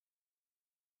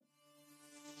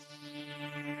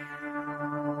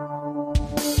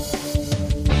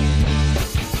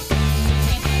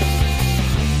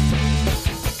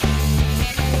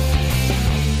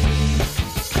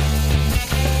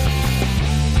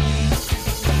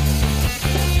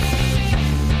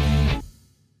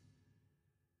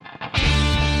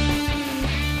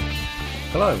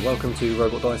Hello, welcome to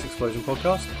Robot Dice Explosion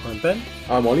Podcast. I'm Ben.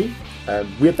 I'm Ollie.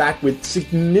 We're back with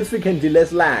significantly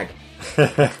less lag.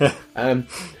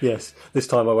 Yes, this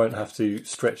time I won't have to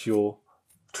stretch your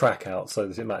track out so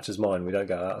that it matches mine. We don't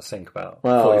go out of sync about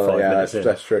 45 minutes in.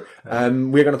 That's true.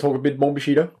 We're going to talk a bit more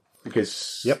Bushido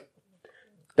because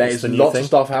there is lots of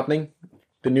stuff happening.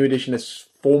 The new edition is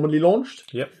formally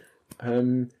launched. Yep.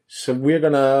 So we're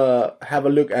going to have a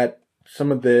look at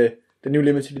some of the new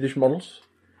limited edition models.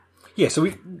 Yeah, so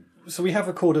we have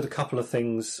recorded a couple of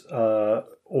things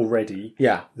already.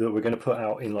 Yeah. That we're going to put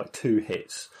out in like 2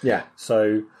 hits. Yeah.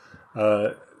 So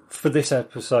for this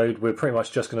episode, we're pretty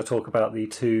much just going to talk about the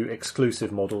 2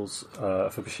 exclusive models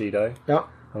for Bushido. Yeah.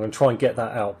 I'm going to try and get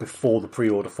that out before the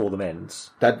pre-order for them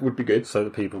ends. That would be good. So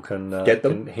that people can get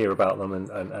them, can hear about them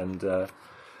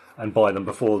and buy them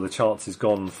before the chance is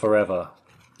gone forever.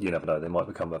 You never know; they might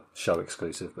become a show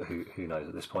exclusive, but who knows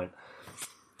at this point.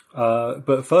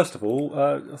 But first of all,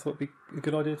 I thought it'd be a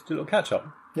good idea to do a little catch up.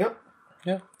 Yeah.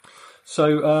 Yeah.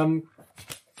 So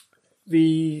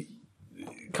a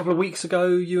couple of weeks ago,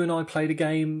 you and I played a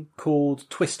game called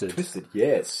Twisted. Twisted,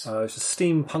 yes. It's a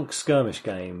steampunk skirmish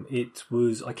game. I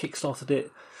kickstarted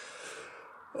it.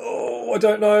 I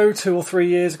don't know, 2 or 3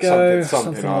 years ago.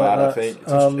 Something like that, I think.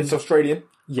 It's Australian.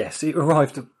 Yes, it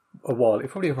arrived a while. It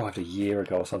probably arrived a year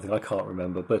ago or something. I can't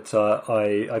remember, but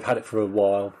I've had it for a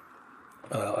while.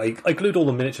 I glued all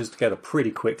the miniatures together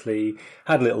pretty quickly.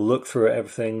 Had a little look through at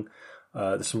everything.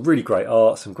 There's some really great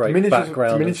art, some great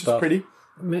background and stuff. Pretty.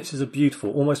 Miniatures are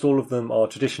beautiful. Almost all of them are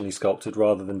traditionally sculpted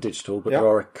rather than digital, but there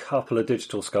are a couple of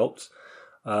digital sculpts.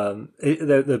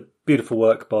 They're beautiful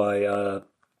work by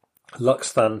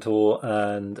Lux Thantor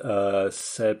and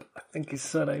Seb, I think his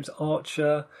surname's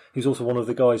Archer. He's also one of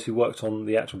the guys who worked on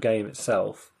the actual game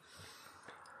itself.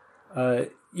 So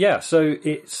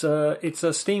it's a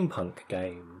steampunk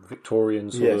game,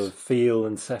 Victorian sort of feel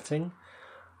and setting.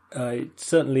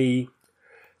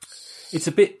 It's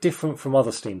a bit different from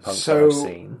other steampunk that I've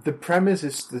seen. The premise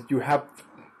is that you have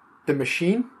the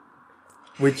machine,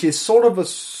 which is sort of a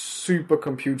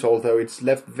supercomputer, although it's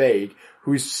left vague,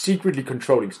 who is secretly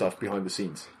controlling stuff behind the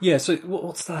scenes. Yeah, so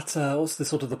what's that? What's the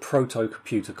sort of the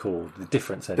proto-computer called? The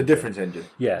difference engine. The difference engine.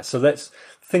 Yeah, so let's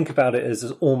think about it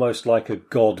as almost like a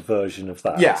god version of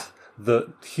that. Yeah.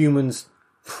 That humans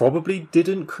probably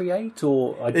didn't create,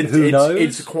 or who knows?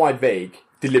 It's quite vague,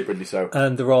 deliberately so.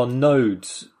 And there are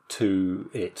nodes to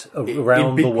it around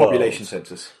in big the world. Population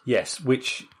centres. Yes,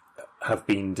 which have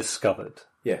been discovered.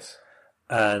 Yes.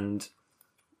 And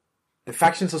the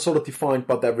factions are sort of defined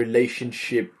by their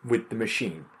relationship with the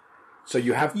machine. So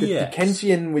you have the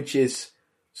Dickensian, which is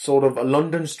sort of a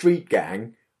London street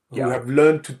gang who have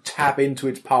learned to tap into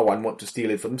its power and want to steal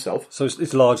it for themselves. So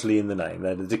it's largely in the name.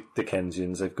 They're the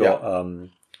Dickensians. They've got,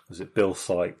 was it Bill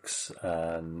Sykes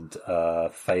and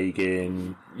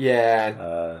Fagin?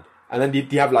 Yeah. And then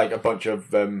you have like a bunch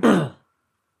of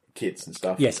kids and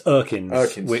stuff. Yes,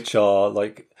 Urkins, which are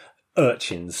like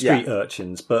urchins, street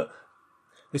urchins, but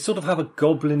they sort of have a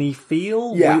goblin-y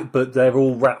feel, but they're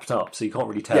all wrapped up, so you can't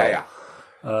really tell.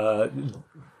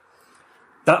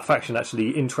 That faction actually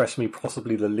interests me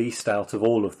possibly the least out of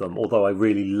all of them, although I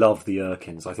really love the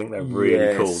Urkins. I think they're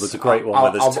really cool. There's a great one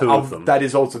where there's 2 of them. That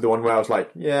is also the one where I was like,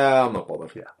 I'm not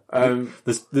bothered. Yeah.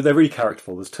 They're really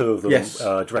characterful. There's 2 of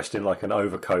them dressed in like an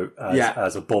overcoat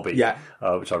as a bobby,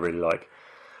 which I really like.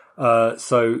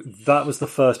 So that was the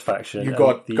first faction. You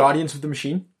got Guardians of the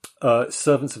Machine?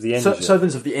 Servants of the Engine.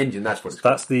 Servants of the Engine, that's what it's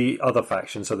called. That's the other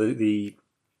faction. So the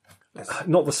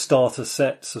not the starter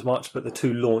sets as much, but the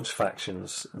 2 launch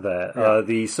factions there. Yeah.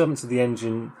 The Servants of the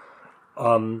Engine,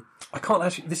 I can't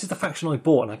actually... This is the faction I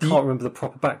bought, and I can't remember the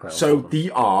proper background. So they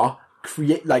are...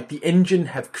 the Engine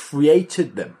have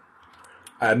created them.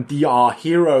 They are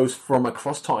heroes from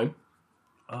across time.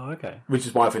 Oh, okay. Which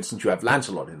is why, for instance, you have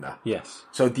Lancelot in there. Yes.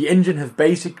 So the Engine have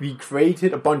basically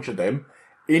created a bunch of them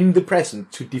in the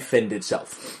present to defend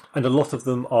itself. And a lot of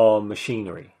them are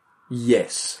machinery.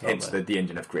 Yes, hence that the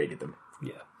Engine have created them.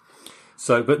 Yeah.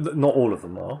 So, but not all of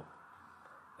them are,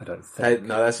 I don't think.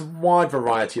 No, there's a wide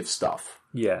variety of stuff.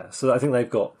 Yeah, so I think they've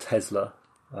got Tesla,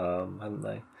 haven't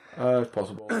they? It's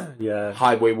possible. Yeah.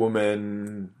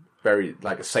 Highwaywoman, very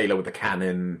like a sailor with a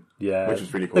cannon. Yeah. Which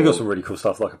is really cool. They've got some really cool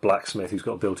stuff, like a blacksmith who's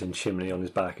got a built-in chimney on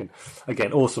his back. And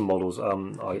again, awesome models.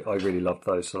 I really loved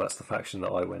those, so that's the faction that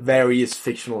I went. Various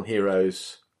fictional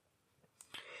heroes.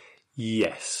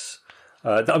 Yes.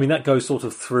 That goes sort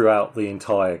of throughout the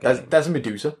entire game. There's a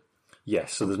Medusa.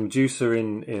 Yes, so there's Medusa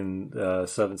in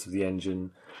Servants of the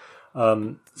Engine.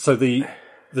 There's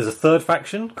a third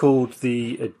faction called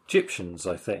the Egyptians,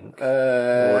 I think.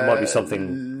 Or it might be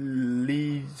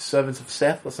something... Servants of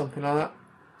Seth or something like that.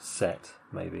 Set,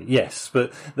 maybe. Yes,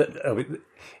 but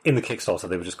in the Kickstarter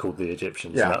they were just called the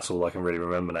Egyptians, and that's all I can really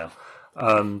remember now.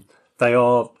 They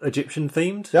are Egyptian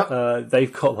themed. Yep.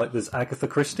 They've got there's Agatha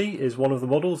Christie is one of the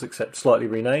models, except slightly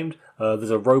renamed.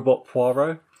 There's a robot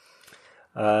Poirot.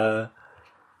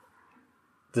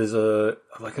 There's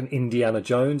an Indiana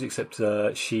Jones, except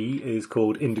she is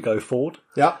called Indigo Ford.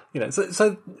 Yeah.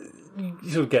 So you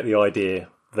sort of get the idea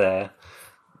there.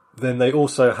 Then they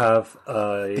also have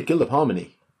the Guild of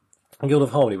Harmony. Guild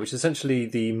of Harmony, which is essentially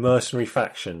the mercenary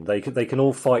faction. They can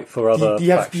all fight for other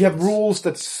factions. Do you have rules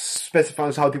that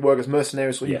specifies how they work as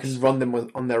mercenaries, so you can run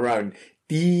them on their own?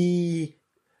 They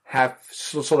have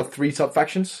sort of 3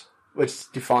 sub-factions,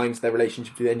 which defines their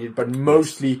relationship to the engine, but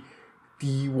mostly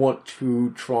they want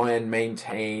to try and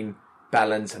maintain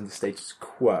balance and the status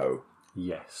quo.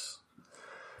 Yes.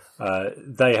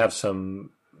 They have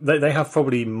some... They have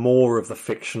probably more of the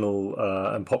fictional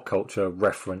and pop culture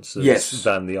references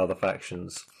than the other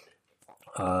factions.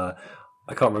 I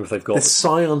can't remember if they've got... The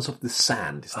Scions of the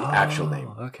Sand is the actual name.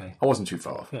 Okay. I wasn't too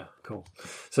far off. Yeah, cool.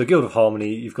 So Guild of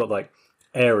Harmony, you've got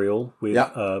Ariel with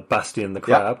Bastian the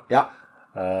Crab. Yeah.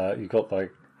 You've got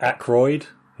Ackroyd,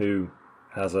 who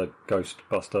has a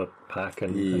Ghostbuster pack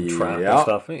and trap and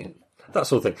stuff. That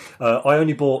sort of thing.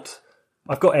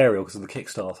 I've got Ariel because of the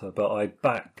Kickstarter, but I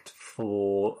backed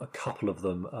for a couple of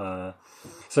them.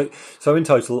 So in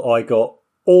total, I got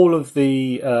all of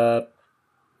the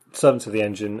Servants of the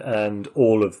Engine and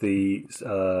all of the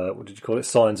what did you call it?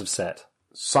 Signs of Set.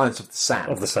 Signs of the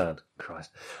Sand. Of the Sand. Christ.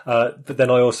 But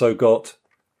then I also got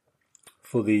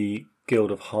for the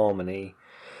Guild of Harmony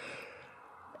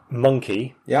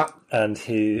Monkey. Yeah. And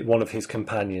one of his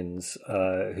companions,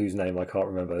 whose name I can't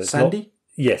remember. It's Sandy?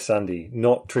 Yes, Sandy.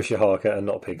 Not Tricia Harker and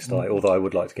not Pigsty, although I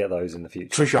would like to get those in the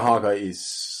future. Tricia Harker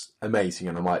is amazing,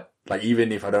 and I might,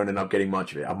 even if I don't end up getting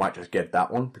much of it, I might just get that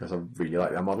one, because I really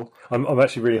like that model. I'm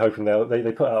actually really hoping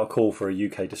they put out a call for a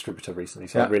UK distributor recently,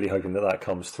 so I'm really hoping that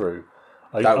comes through.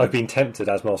 I've been tempted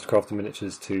as Mastercraft and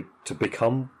Miniatures to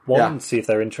become one and see if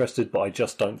they're interested, but I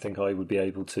just don't think I would be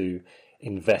able to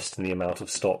invest in the amount of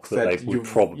stock that they would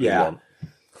probably want.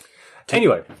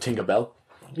 Anyway. Tinkerbell.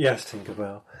 Yes,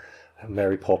 Tinkerbell.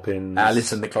 Mary Poppins.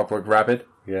 Alice and the Clockwork Rabbit.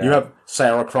 Yeah. You have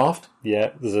Sarah Croft.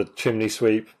 Yeah, there's a chimney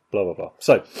sweep, blah, blah, blah.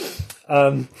 So,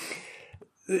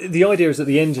 the idea is that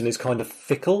the engine is kind of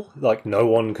fickle. No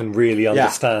one can really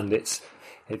understand its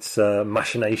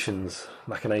machinations.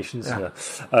 Yeah.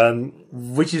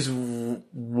 Which is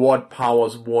what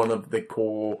powers one of the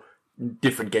core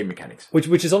different game mechanics.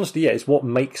 Which is honestly, it's what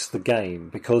makes the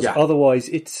game, because otherwise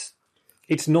it's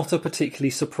not a particularly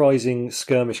surprising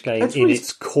skirmish game in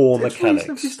its core mechanics. It's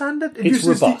reasonably standard. It's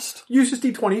robust. Uses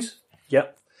D20s.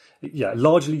 Yep. Yeah,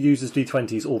 largely uses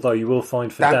D20s, although you will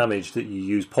find for damage that you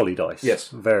use poly dice. Yes.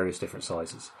 Various different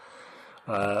sizes.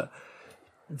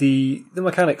 The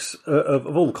mechanics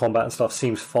of all the combat and stuff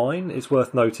seems fine. It's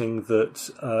worth noting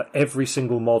that every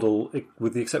single model,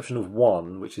 with the exception of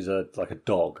one, which is a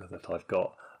dog that I've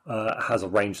got, has a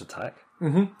ranged attack.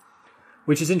 Mm-hmm.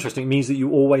 Which is interesting. It means that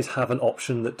you always have an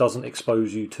option that doesn't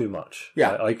expose you too much.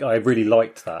 Yeah. I really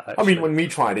liked that, actually. I mean, when we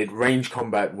tried it, range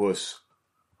combat was...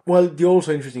 Well, the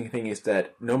also interesting thing is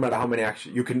that no matter how many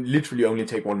actions... You can literally only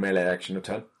take one melee action a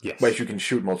turn. Yes. Whereas you can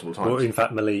shoot multiple times. Well, in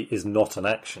fact, melee is not an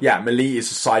action. Yeah, melee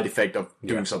is a side effect of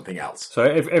doing something else. So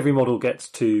every model gets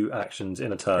 2 actions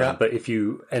in a turn, but if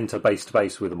you enter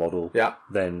base-to-base with a model,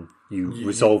 then you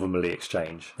resolve a melee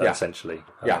exchange, essentially.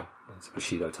 It's a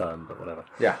Bushido term, but whatever.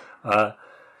 Yeah.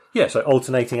 So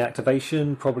alternating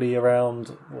activation, probably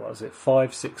around,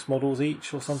 5-6 models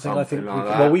each or something I think. Like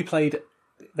that. Well, we played...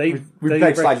 We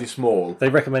played slightly small. They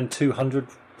recommend 200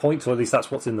 points, or at least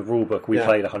that's what's in the rule book. We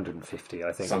played 150,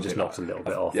 I think. Something we just knocked a little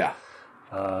bit off. Yeah.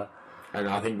 And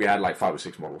I think we had 5 or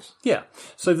 6 models. Yeah.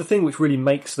 So the thing which really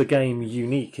makes the game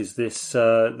unique is this,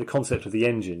 the concept of the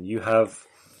engine. You have...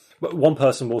 One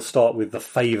person will start with the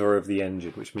favour of the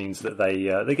engine, which means that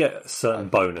they get certain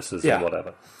bonuses and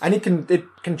whatever. And it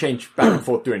can change back and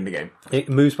forth during the game. It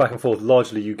moves back and forth.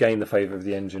 Largely, you gain the favour of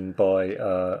the engine by,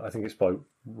 I think it's by,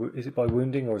 is it by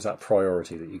wounding, or is that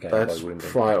priority that you gain by wounding?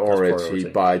 Priority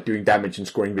by doing damage and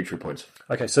scoring victory points.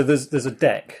 Okay, so there's a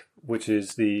deck, which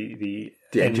is the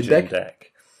engine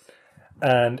deck.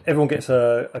 And everyone gets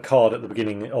a card at the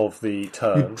beginning of the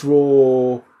turn. You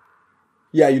draw...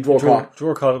 Yeah, you draw a card.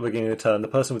 Draw a card at the beginning of the turn. The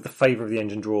person with the favour of the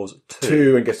engine draws 2.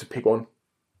 2 and gets to pick one.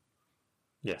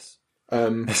 Yes.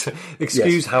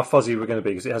 Excuse how fuzzy we're going to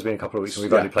be, because it has been a couple of weeks and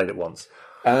we've only played it once.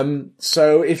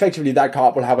 So effectively that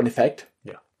card will have an effect.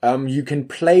 Yeah. You can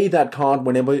play that card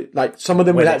whenever, some of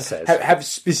them will have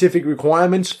specific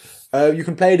requirements. You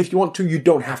can play it if you want to, you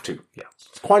don't have to. Yeah.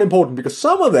 It's quite important because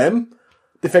some of them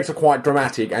the effects are quite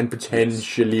dramatic and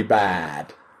potentially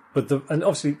bad. But and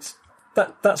obviously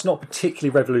that's not particularly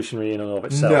revolutionary in and of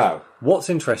itself. No. What's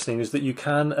interesting is that you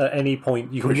can at any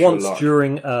point, you can once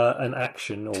during an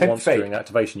action or once during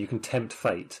activation, you can tempt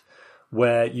fate,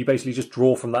 where you basically just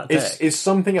draw from that deck. Is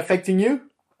something affecting you?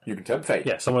 You can tempt fate.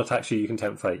 Yeah, someone attacks you, you can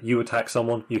tempt fate. You attack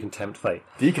someone, you can tempt fate.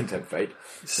 You can tempt fate.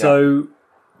 So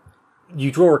you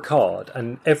draw a card,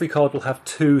 and every card will have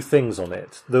two things on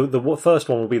it. The first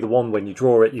one will be the one when you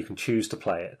draw it, you can choose to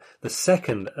play it. The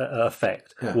second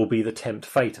effect will be the tempt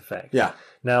fate effect. Yeah.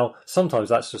 Now, sometimes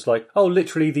that's just like,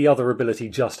 literally the other ability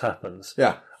just happens.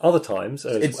 Yeah. Other times,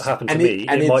 as happened to me,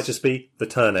 it might just be the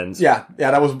turn ends. Yeah,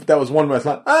 that was one where it's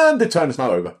like, and the turn is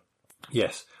now over.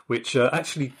 Yes, which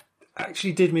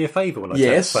actually did me a favour when I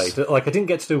tempt fate. Like, I didn't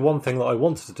get to do one thing that I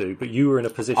wanted to do, but you were in a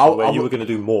position where you were going to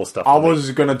do more stuff. I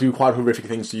was going to do quite horrific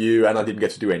things to you, and I didn't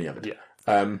get to do any of it.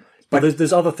 Yeah. But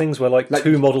there's other things where like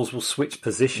two models will switch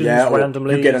positions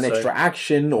randomly. You get an extra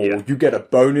action, or you get a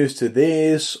bonus to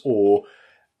this, or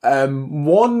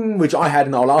one which I had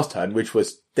in our last turn, which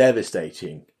was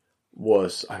devastating,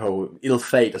 was ill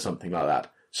fate or something like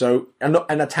that. So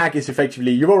an attack is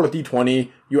effectively, you roll a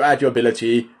d20, you add your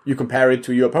ability, you compare it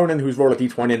to your opponent who's rolled a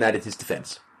d20 and added his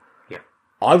defense. Yeah.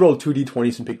 I rolled 2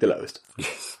 d20s and picked the lowest.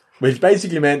 Yes. Which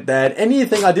basically meant that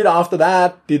anything I did after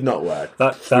that did not work.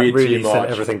 That really sent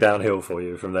everything downhill for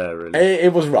you from there, really.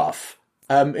 It was rough.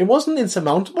 It wasn't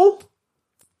insurmountable,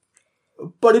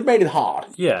 but it made it hard.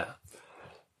 Yeah.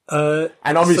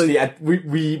 And obviously,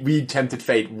 we tempted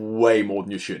fate way more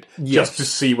than you should, just to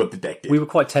see what the deck did. We were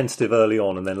quite tentative early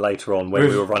on, and then later on, when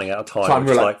we were running out of time,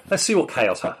 we were like, let's see what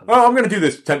chaos happens. Oh, I'm going to do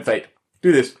this, tempt fate.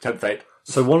 Do this, tempt fate.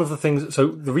 So one of the things,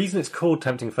 the reason it's called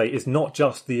tempting fate is not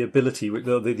just the ability,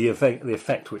 the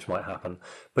effect which might happen,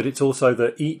 but it's also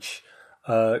that each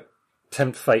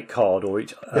tempt fate card or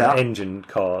each engine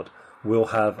card will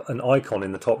have an icon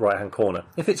in the top right hand corner.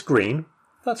 If it's green,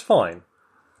 that's fine.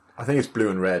 I think it's blue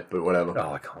and red, but whatever.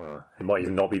 Oh, I can't remember. It might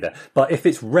even not be there. But if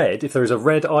it's red, if there is a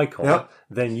red icon,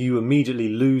 then you immediately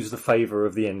lose the favour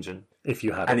of the engine, if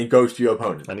you have it. And it goes to your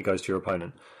opponent. And it goes to your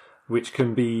opponent, which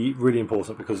can be really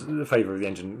important because the favour of the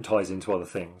engine ties into other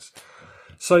things.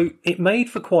 So it made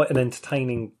for quite an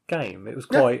entertaining game. It was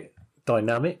quite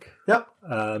dynamic. Yeah.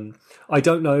 I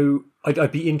don't know.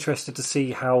 I'd be interested to see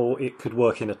how it could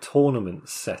work in a tournament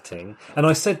setting. And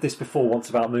I said this before once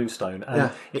about Moonstone,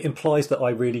 and it implies that I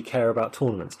really care about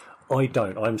tournaments. I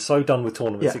don't. I'm so done with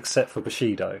tournaments except for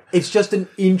Bushido. It's just an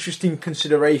interesting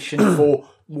consideration for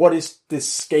what is the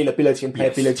scalability and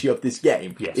playability of this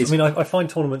game. Yes. I mean, I find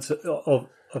tournaments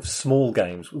of small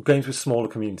games with smaller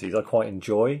communities, I quite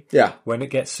enjoy. Yeah. When it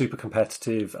gets super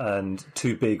competitive and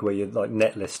too big, where you're like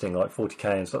net listing like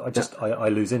 40k and stuff, I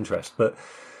lose interest. But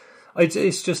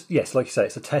it's just, like you say,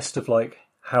 it's a test of like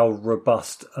how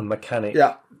robust a mechanic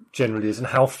generally is and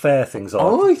how fair things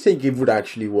are. I think it would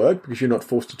actually work because you're not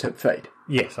forced to tempt fate.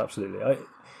 Yes, absolutely.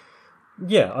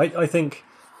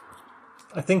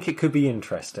 I think it could be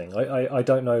interesting. I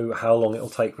don't know how long it'll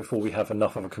take before we have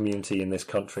enough of a community in this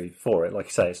country for it. Like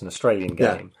you say, it's an Australian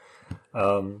game.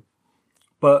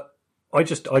 But I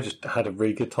just had a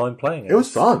really good time playing it. It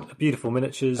was fun. Beautiful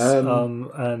miniatures,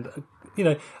 and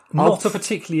not a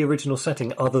particularly original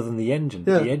setting other than the engine.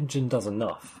 But the engine does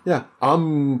enough. Yeah,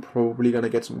 I'm probably going to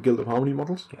get some Guild of Harmony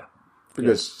models. Yeah.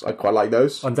 Because I quite like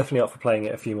those. I'm definitely up for playing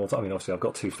it a few more times. I mean, obviously, I've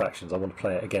got 2 factions. I want to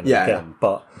play it again and again.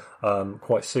 But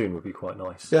quite soon would be quite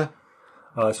nice. Yeah.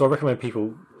 So I recommend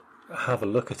people have a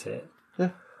look at it. Yeah.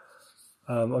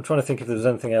 I'm trying to think if there's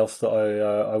anything else that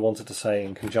I wanted to say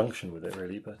in conjunction with it,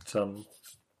 really. But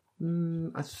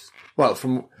well,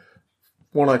 from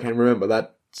what I can remember,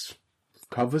 that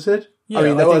covers it. Yeah, I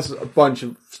mean, there was a bunch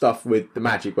of stuff with the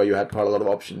Magic where you had quite a lot of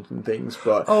options and things,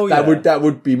 but that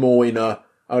would be more in a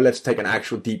let's take an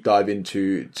actual deep dive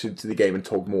into the game and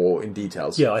talk more in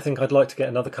details. Yeah, I think I'd like to get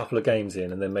another couple of games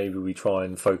in, and then maybe we try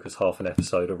and focus half an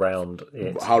episode around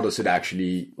it. How does it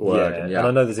actually work? And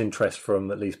I know there's interest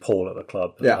from at least Paul at the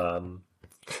club.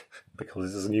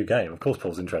 Because this is a new game. Of course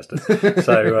Paul's interested.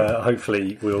 So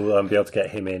hopefully we'll be able to get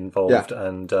him involved,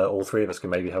 and all 3 of us can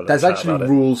maybe have a There's chat actually about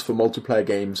rules for multiplayer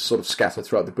games sort of scattered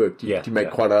throughout the book. You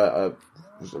make quite a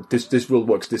this rule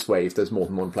works this way if there's more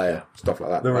than one player, stuff like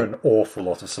that. There are an awful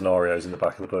lot of scenarios in the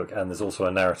back of the book, and there's also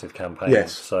a narrative campaign.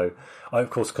 Yes. So, of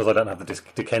course, because I don't have the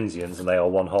Dickensians, and they are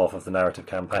one half of the narrative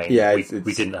campaign,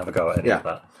 we didn't have a go at any of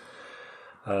that.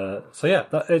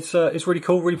 It's really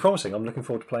cool, really promising. I'm looking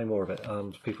forward to playing more of it.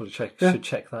 People should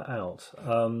check that out.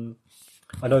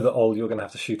 I know that you're going to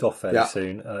have to shoot off fairly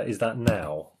soon. Is that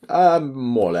now?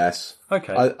 More or less.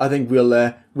 Okay. I think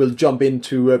we'll jump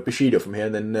into Bushido from here,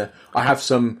 and then I have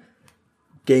some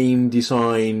game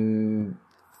design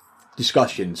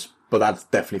discussions, but that's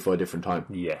definitely for a different time.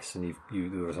 Yes, and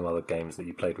there were some other games that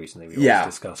you played recently we always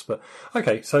discussed. But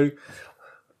okay, so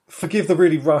forgive the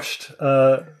really rushed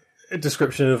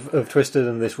description of Twisted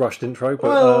and this rushed intro.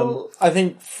 But I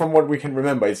think from what we can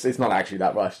remember, it's not actually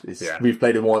that rushed. We've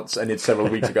played it once, and it's several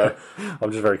weeks ago.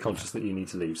 I'm just very conscious that you need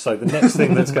to leave. So the next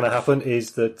thing that's going to happen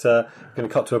is that we're going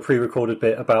to cut to a pre-recorded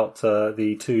bit about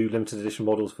the 2 limited edition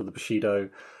models for the Bushido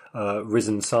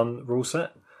Risen Sun rule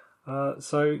set.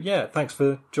 Thanks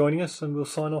for joining us, and we'll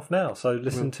sign off now. So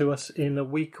listen to us in a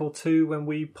week or 2 when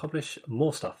we publish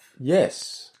more stuff.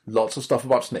 Yes, lots of stuff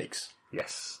about snakes.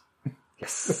 Yes.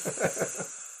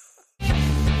 Yes.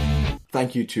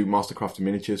 Thank you to Mastercraft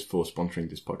Miniatures for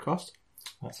sponsoring this podcast.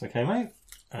 That's okay, mate.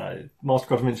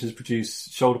 Mastercraft Miniatures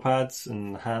produce shoulder pads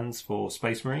and hands for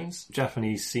Space Marines,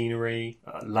 Japanese scenery,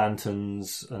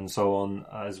 lanterns and so on,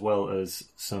 as well as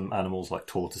some animals like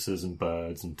tortoises and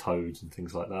birds and toads and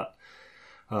things like that.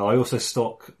 I also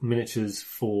stock miniatures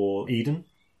for Eden,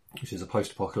 which is a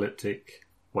post-apocalyptic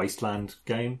wasteland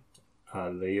game.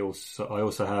 I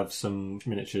also have some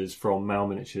miniatures from Mal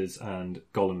Miniatures and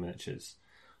Golem Miniatures,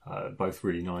 both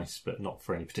really nice, but not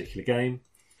for any particular game.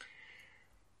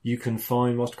 You can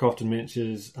find Mastercrafted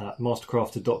Miniatures at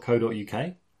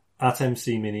mastercrafted.co.uk, at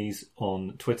MC Minis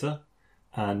on Twitter,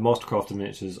 and Mastercrafted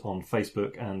Miniatures on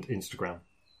Facebook and Instagram.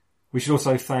 We should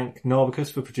also thank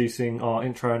Narbicus for producing our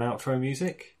intro and outro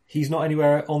music. He's not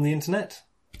anywhere on the internet,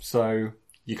 so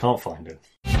you can't find him.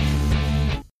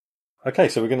 Okay,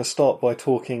 so we're going to start by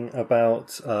talking about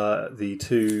the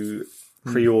 2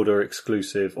 pre-order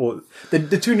exclusive, or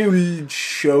the 2 new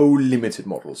show limited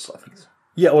models, I think.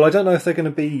 Yeah, well, I don't know if they're going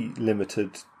to be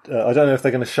limited. I don't know if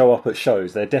they're going to show up at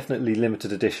shows. They're definitely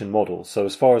limited edition models. So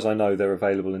as far as I know, they're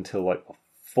available until like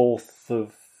 4th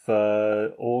of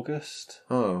August.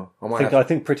 Oh, I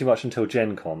think pretty much until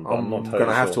Gen Con. But I'm not totally going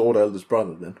to have to order Eldest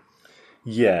Brother then.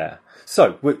 Yeah.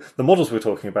 So, the models we're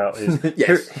talking about is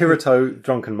Hiroto,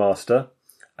 Drunken Master,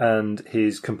 and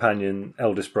his companion,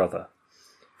 Eldest Brother.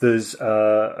 There's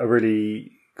a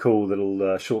really cool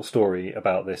little short story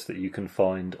about this that you can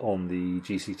find on the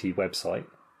GCT website.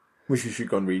 Which you should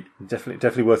go and read.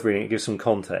 Definitely worth reading. It gives some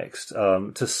context.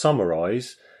 To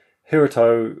summarise,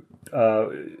 Hiroto,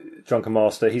 Drunken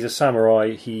Master, he's a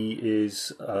samurai. He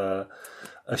is a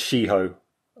Shiho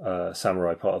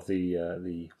samurai, part of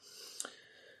the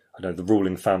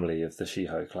ruling family of the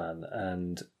Shiho clan,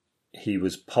 and he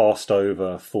was passed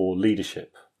over for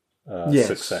leadership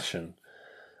succession.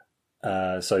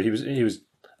 So he was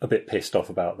a bit pissed off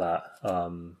about that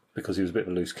because he was a bit of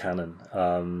a loose cannon.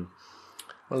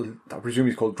 Well, I presume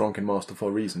he's called Drunken Master for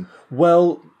a reason.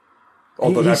 Well,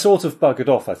 he sort of buggered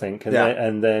off, I think,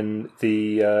 and then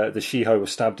the Shiho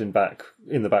was stabbed in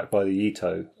the back by the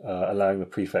Ito, allowing the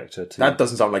prefecture to... That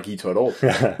doesn't sound like Ito at all.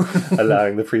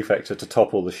 Allowing the prefecture to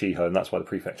topple the Shiho, and that's why the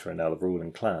prefecture are now the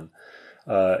ruling clan.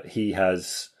 He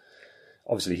has...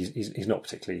 Obviously, he's not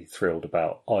particularly thrilled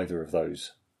about either of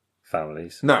those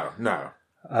families. No.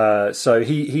 So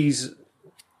he's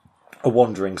a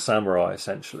wandering samurai,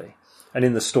 essentially. And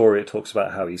in the story, it talks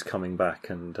about how he's coming back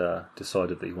and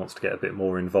decided that he wants to get a bit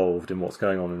more involved in what's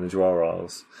going on in the Jwar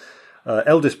Isles.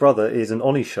 Eldest Brother is an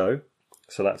Oni show,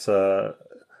 so that's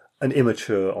an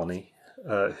immature Oni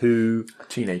who... A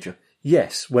teenager.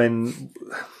 Yes,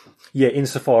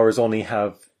 insofar as Oni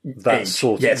have that age,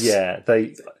 sort of... yes. Yeah,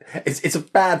 It's a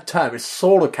bad term. It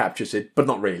sort of captures it, but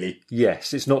not really.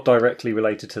 Yes, it's not directly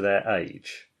related to their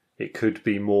age. It could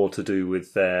be more to do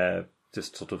with their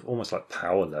just sort of almost like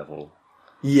power level.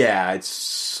 Yeah, it's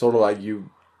sort of like you're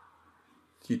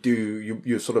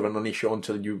sort of an Onisha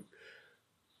until you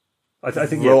I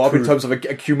think grow up in terms of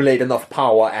accumulate enough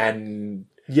power and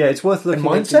it's worth looking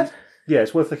at mindset.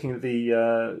 It's worth looking at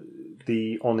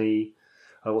the Oni.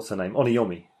 What's her name?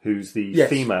 Oniyomi, who's the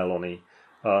female Oni,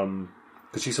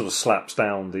 because she sort of slaps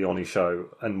down the Oni show,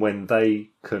 and when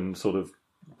they can sort of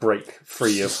break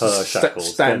free of her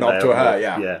shackles, stand up to her.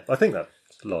 Yeah, I think that's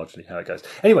largely how it goes.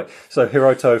 Anyway, so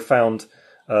Hiroto found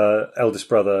Eldest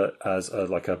Brother as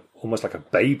almost like a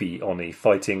baby Oni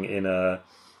fighting in a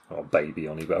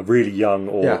really young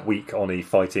or weak Oni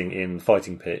fighting in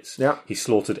fighting pits. Yeah. He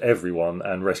slaughtered everyone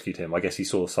and rescued him. I guess he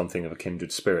saw something of a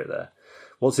kindred spirit there.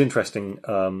 What's interesting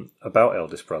about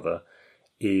Eldest Brother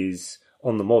is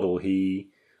on the model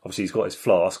he's got his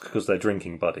flask because they're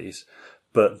drinking buddies,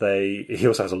 but he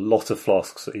also has a lot of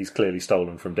flasks that he's clearly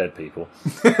stolen from dead people.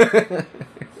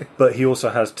 But he also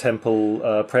has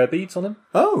temple prayer beads on him.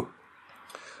 Oh.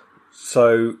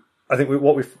 So I think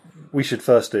what we should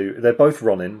first do, they're both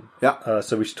Ronin. Yeah.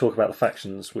 So we should talk about the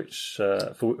factions which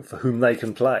for whom they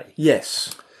can play.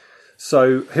 Yes.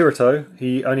 So Hiruto,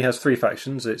 he only has 3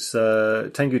 factions. It's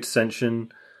Tengu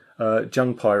Dissension,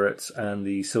 Jung Pirates, and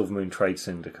the Silver Moon Trade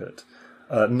Syndicate.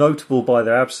 Notable by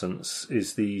their absence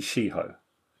is the Shiho.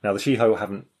 Now, the Shiho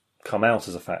haven't come out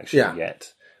as a faction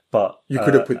yet, but you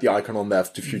could have put the icon on there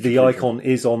to future. The icon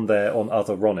is on there on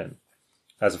other Ronin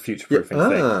as a future-proofing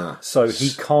thing. So he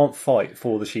can't fight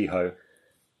for the Shiho.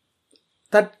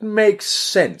 That makes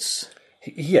sense.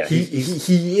 He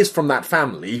is from that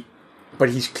family, but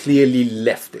he's clearly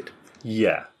left it.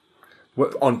 Yeah.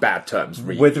 On bad terms,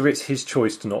 really. Whether it's his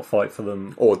choice to not fight for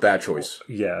them... Or their choice.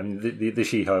 Yeah, I mean, the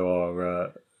Shiho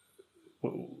are...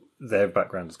 their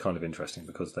background is kind of interesting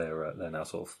because they're now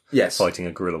sort of fighting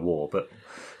a guerrilla war, but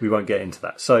we won't get into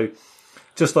that. So,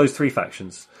 just those 3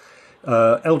 factions.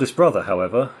 Eldest brother,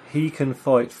 however, he can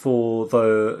fight for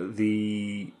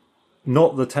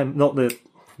not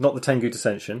the Tengu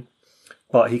Dissension,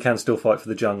 but he can still fight for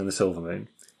the Jung and the Silver Moon.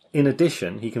 In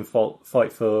addition, he can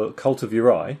fight for Cult of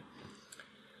Uri,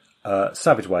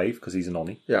 Savage Wave, because he's an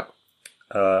Oni. Yeah.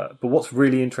 But what's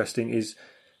really interesting is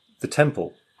the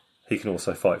Temple he can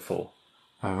also fight for.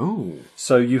 Oh.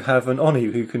 So you have an Oni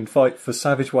who can fight for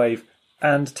Savage Wave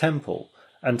and Temple.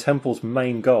 And Temple's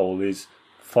main goal is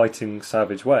fighting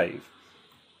Savage Wave.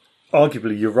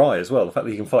 Arguably Uri as well. The fact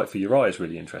that he can fight for Uri is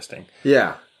really interesting.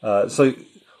 Yeah. So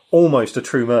almost a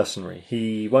true mercenary.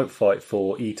 He won't fight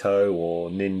for Ito or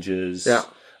ninjas. Yeah.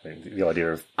 I mean, the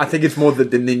idea of... I think it's more that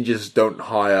the ninjas don't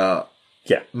hire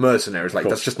mercenaries. Like,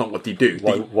 that's just not what they do.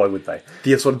 Why would they?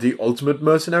 They're sort of the ultimate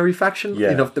mercenary faction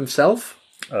in of themselves.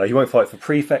 He won't fight for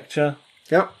Prefecture.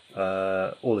 Yeah.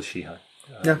 Or the Shiho.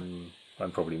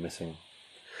 I'm probably missing.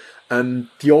 Do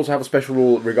you also have a special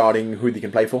rule regarding who they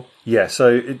can play for? Yeah,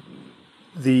 so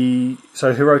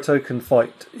Hiruto can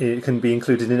fight. It can be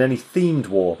included in any themed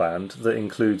warband that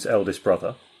includes Eldest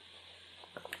Brother,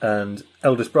 and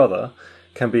Eldest Brother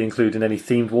can be included in any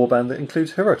themed warband that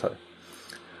includes Hiruto.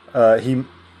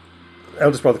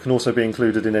 Eldest Brother can also be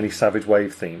included in any Savage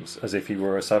Wave themes, as if he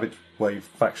were a Savage Wave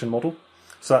faction model.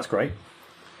 So that's great.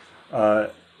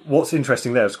 What's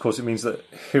interesting there is, of course, it means that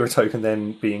Hiruto can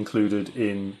then be included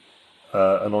in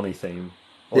an Oni theme.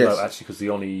 No, actually,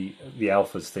 because the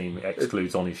Alpha's theme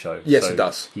excludes Oni show. Yes, so it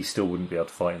does. He still wouldn't be able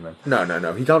to fight in them.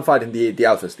 No. He can't fight in the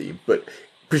Alpha's theme, but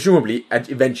presumably, and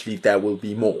eventually, there will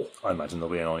be more. I imagine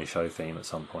there'll be an Oni show theme at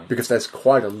some point. Because there's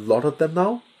quite a lot of them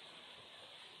now.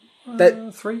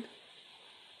 3?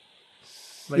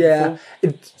 Maybe 4?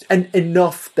 And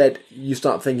enough that you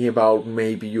start thinking about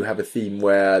maybe you have a theme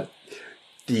where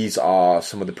these are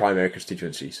some of the primary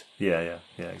constituencies. Yeah,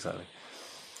 exactly.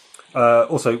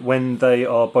 Also, when they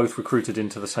are both recruited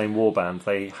into the same warband,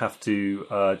 they have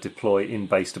to deploy in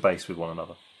base to base with one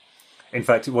another. In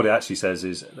fact, what it actually says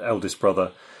is the Eldest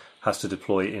Brother has to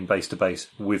deploy in base to base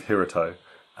with Hiruto.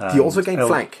 Do you also gain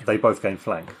flank? They both gain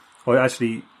flank. Well,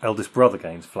 actually, Eldest Brother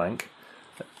gains flank.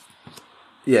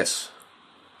 Yes.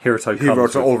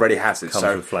 Hiruto already has it.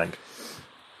 Comes with flank.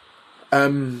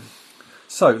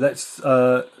 So let's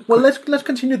let's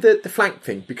continue the flank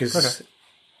thing because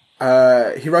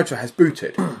Hiruto has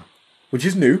booted, which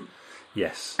is new.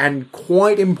 Yes, and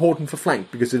quite important for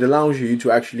flank because it allows you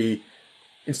to actually,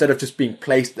 instead of just being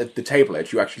placed at the table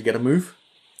edge, you actually get a move.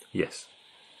 Yes,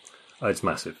 it's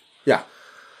massive. Yeah.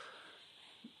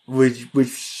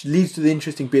 Which leads to the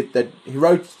interesting bit that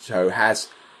Hiruto has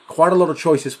quite a lot of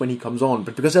choices when he comes on,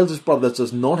 but because Eldest Brother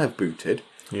does not have booted,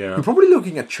 you're probably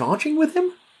looking at charging with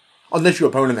him, unless your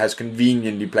opponent has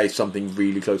conveniently placed something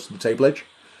really close to the table edge.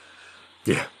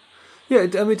 Yeah. I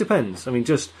mean, it depends. I mean,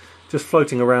 just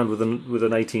floating around with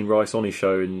an 18 Rice Oni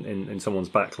show in someone's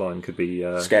backline could be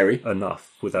scary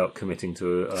enough without committing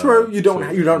to. True, you don't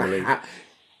have.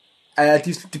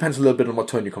 It depends a little bit on what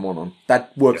turn you come on.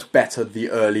 That works better the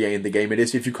earlier in the game it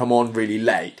is. If you come on really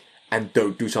late and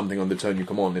don't do something on the turn you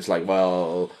come on, it's like,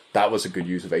 well, that was a good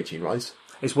use of 18 Rice.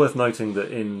 It's worth noting that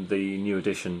in the new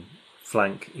edition,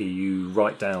 Flank, you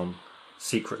write down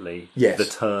secretly the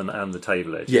turn and the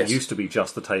table edge. Yes. It used to be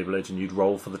just the table edge and you'd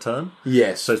roll for the turn.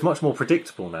 Yes. So it's much more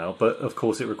predictable now, but of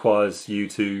course it requires you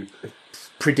to...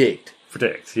 Predict,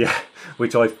 yeah.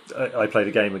 Which I played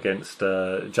a game against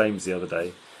James the other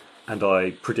day, and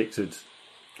I predicted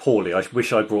poorly. I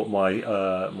wish I brought my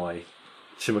my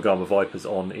Shimogama Vipers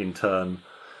on in turn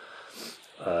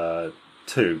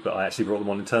 2, but I actually brought them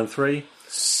on in turn 3.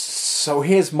 So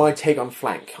here's my take on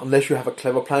flank. Unless you have a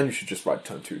clever plan, you should just write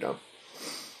turn 2 down.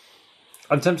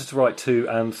 I'm tempted to write 2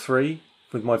 and 3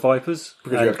 with my Vipers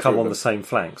and come on the same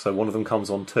flank. So one of them comes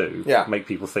on 2, make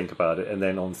people think about it, and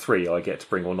then on 3 I get to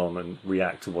bring one on and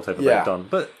react to whatever they've done.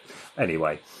 But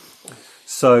anyway,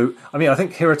 So, I mean, I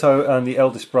think Hiruto and the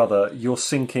eldest brother, you're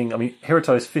sinking... I mean,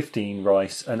 Hiruto is 15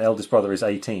 rice and eldest brother is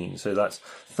 18, so that's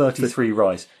 33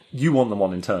 rice. You want them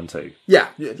on in turn 2. Yeah,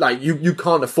 like, you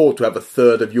can't afford to have a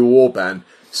third of your warband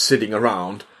sitting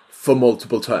around for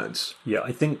multiple turns. Yeah,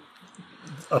 I think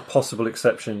a possible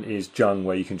exception is Jung,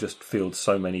 where you can just field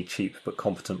so many cheap but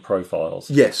competent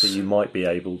profiles. Yes. That you might be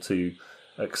able to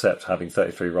accept having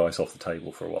 33 rice off the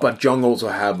table for a while. But Jung also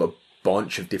have a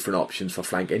bunch of different options for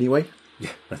flank anyway. Yeah,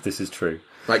 this is true.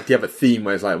 Like, do you have a theme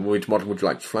where it's like, which model would you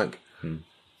like to flank?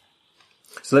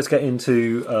 So let's get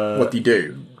into... what do you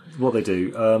do? What they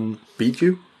do. Beat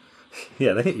you?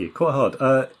 Yeah, they hit you quite hard.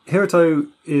 Hiruto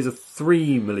is a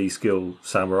 3 melee skill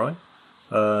samurai.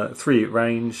 3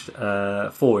 ranged,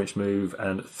 4-inch move,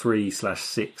 and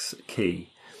 3/6 key.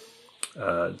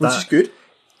 Which is good.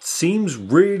 Seems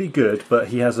really good, but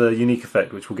he has a unique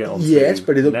effect which we'll get on to. Yes,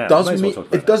 but it does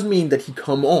does mean that he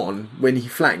come on when he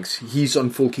flanks. He's on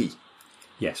full key.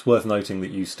 Yes, worth noting that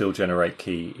you still generate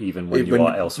key even when you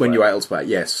are elsewhere. When you are elsewhere,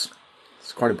 yes.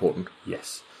 It's quite important.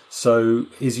 Yes. So,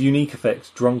 his unique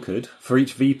effect, Drunkard, for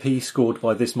each VP scored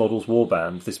by this model's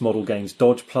warband, this model gains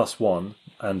dodge +1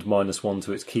 and -1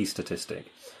 to its key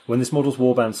statistic. When this model's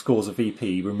warband scores a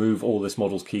VP, remove all this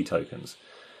model's key tokens.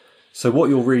 So what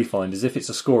you'll really find is if it's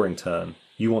a scoring turn,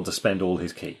 you want to spend all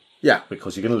his key. Yeah.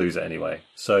 Because you're going to lose it anyway.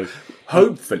 So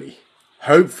Hopefully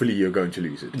you're going to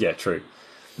lose it. Yeah, true.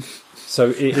 So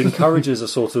it encourages a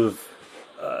sort of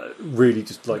really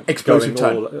just like explosive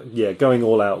going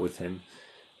all out with him,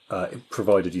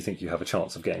 provided you think you have a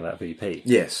chance of getting that VP.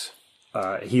 Yes.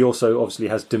 He also obviously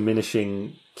has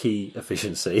diminishing key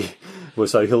efficiency,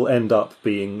 so he'll end up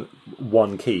being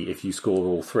 1 key if you score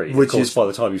all 3. Which of course, by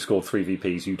the time you score 3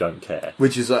 VPs, you don't care.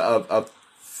 Which is a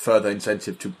further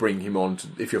incentive to bring him on.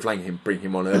 If you're flanking him, bring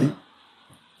him on early.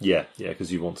 Yeah,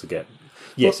 because you want to get...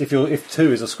 Yes, if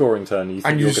 2 is a scoring turn, you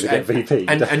think you're going to get VP.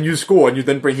 And you score, and you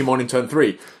then bring him on in turn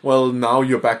 3. Well, now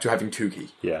you're back to having 2 key.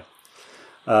 Yeah.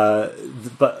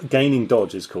 But gaining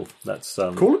dodge is cool. That's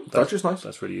cool. Dodge is nice.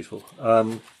 That's really useful.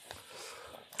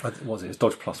 What was it? It's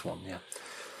dodge +1. Yeah.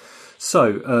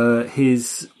 So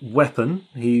his weapon,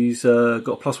 he's got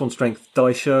a +1 strength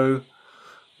Daisho,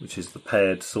 which is the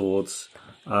paired swords.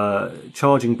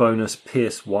 Charging bonus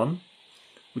Pierce 1,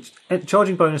 which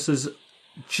charging bonuses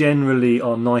generally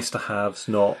are nice to have,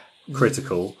 not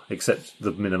critical, except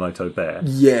the Minamoto bear.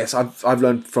 Yes, I've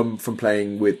learned from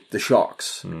playing with the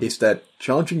sharks is that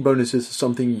charging bonuses is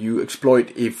something you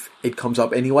exploit if it comes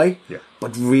up anyway,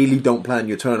 but really don't plan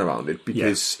your turn around it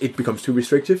because it becomes too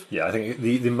restrictive. Yeah, I think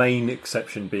the main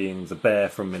exception being the bear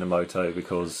from Minamoto,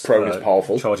 because prone is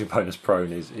powerful. Charging bonus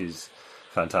prone is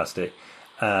fantastic.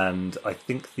 And I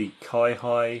think the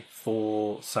Kai-Hai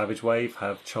for Savage Wave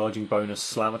have charging bonus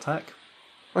slam attack.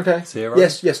 Okay. 0.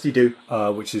 Yes, they do.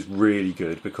 Which is really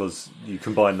good because you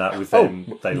combine that with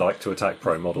them. They like to attack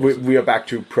prone models. We are back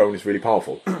to prone is really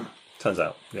powerful. Turns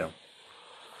out, yeah.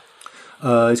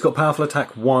 He's got powerful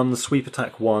attack 1, sweep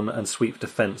attack 1, and sweep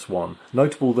defense 1.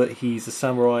 Notable that he's a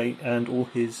samurai and all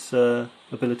his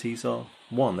abilities are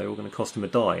 1. They're all going to cost him a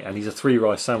die, and he's a 3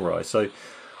 rice samurai. So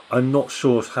I'm not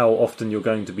sure how often you're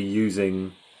going to be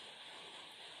using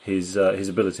his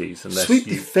abilities. Unless sweep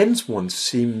defense 1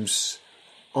 seems,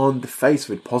 on the face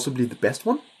of it, possibly the best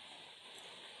one.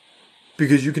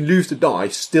 Because you can lose the die,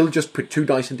 still just put 2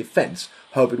 dice in defense,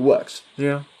 hope it works.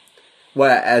 Yeah.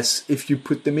 Whereas if you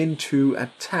put them into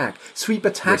attack, sweep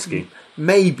attack, risky.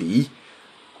 Maybe,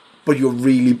 but you're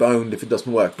really boned if it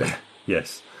doesn't work then.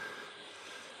 Yes.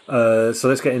 So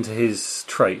let's get into his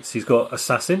traits. He's got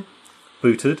assassin,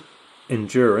 booted,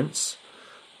 endurance,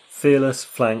 fearless,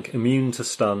 flank, immune to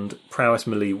stunned, prowess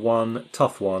melee 1,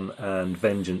 tough 1, and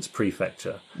vengeance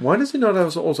prefecture. Why does he not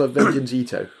also have vengeance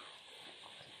Ito?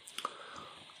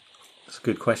 That's a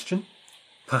good question.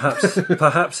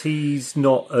 Perhaps he's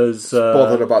not as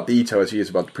bothered about the Ito as he is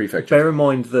about the prefecture. Bear in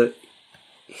mind that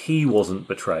he wasn't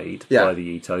betrayed by the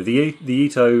Ito. The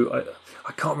Ito,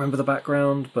 I can't remember the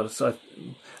background, but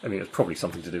I mean, it's probably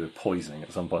something to do with poisoning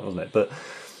at some point, wasn't it? But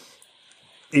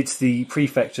it's the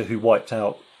prefecture who wiped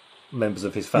out members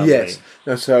of his family. Yes.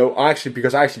 No, so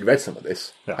because I actually read some of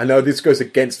this. Yeah. I know this goes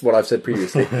against what I've said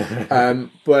previously.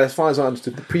 But as far as I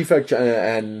understood, the prefecture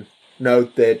and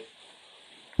their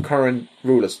current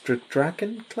rulers,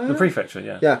 Dragon Clan? The prefecture,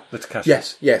 yeah. Yeah. The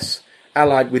Takashi. Yes.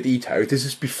 Allied with Ito. This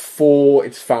is before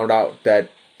it's found out that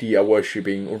they are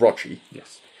worshipping Orochi.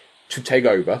 Yes. To take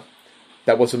over.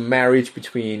 That was a marriage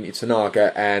between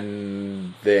Itsunaga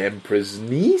and the Emperor's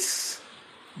niece?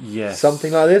 Yes.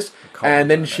 Something like this.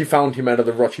 And then she found him out of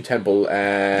the Orochi temple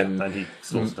and he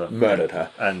slaughtered her. Murdered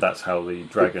her. And that's how the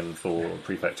dragon for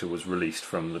prefecture was released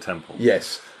from the temple.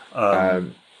 Yes.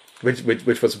 Which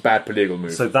was a bad political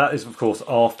move. So that is, of course,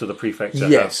 after the prefecture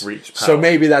have reached power. So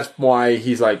maybe that's why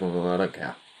he's like, well, I don't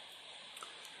care.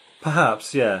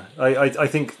 Perhaps, yeah. I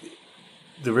think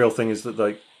the real thing is that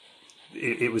like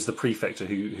it was the prefecture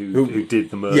who did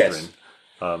the murdering,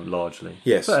 largely.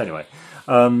 Yes. But anyway,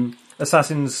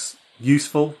 Assassin's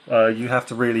useful. You have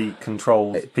to really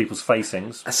control people's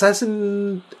facings.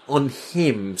 Assassin on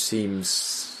him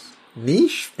seems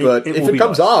niche, but if it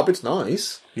comes up, it's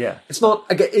nice. Yeah, it's not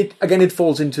again. It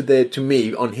falls into the to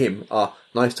me on him are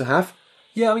nice to have.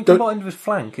 Yeah, I mean combined with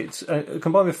flank, it's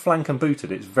combined with flank and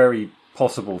booted. It's very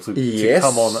possible to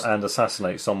come on and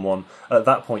assassinate someone. At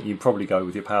that point, you probably go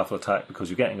with your powerful attack because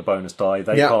you're getting a bonus die.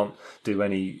 They can't do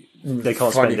any. They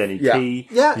can't spend any key.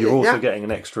 You're also getting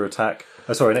an extra attack.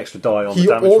 An extra die on the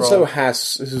damage roll. He also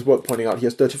has. This is worth pointing out. He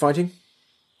has dirty fighting.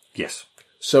 Yes.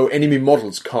 So enemy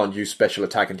models can't use special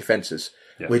attack and defenses,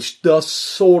 which does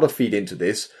sort of feed into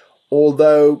this.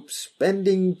 Although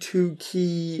spending 2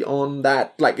 key on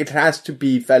that, like it has to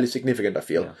be fairly significant, I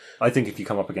feel. Yeah. I think if you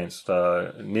come up against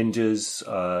ninjas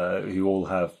who all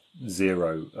have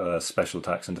 0 special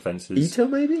attacks and defenses. Ito,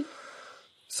 maybe?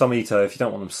 Some Ito, if you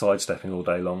don't want them sidestepping all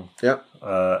day long. Yeah.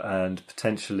 And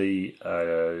potentially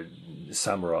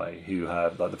samurai who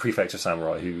have, like the prefecture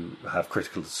samurai who have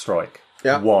critical strike.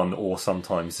 Yeah. 1 or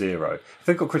sometimes 0. If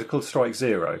they've got critical strike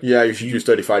 0... Yeah, you should use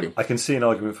dirty fighting. I can see an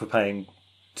argument for paying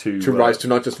to rise to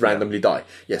not just randomly die.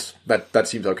 Yes, that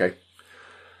seems okay.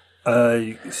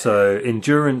 So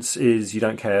endurance is you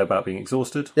don't care about being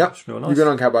exhausted. Yeah, which is real nice. You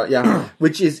don't care about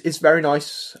which is very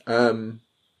nice.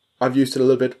 I've used it a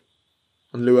little bit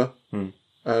on Lua.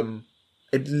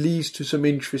 It leads to some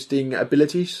interesting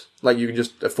abilities. Like you can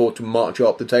just afford to march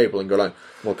up the table and go like,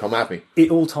 well, come at me.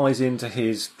 It all ties into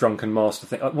his Drunken Master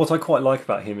thing. What I quite like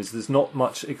about him is there's not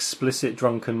much explicit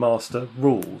Drunken Master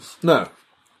rules. No.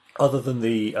 Other than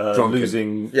the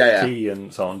losing key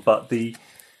and so on. But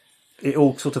it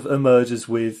all sort of emerges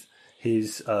with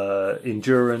his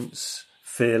endurance,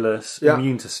 fearless,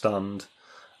 immune to stunned,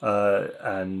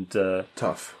 and...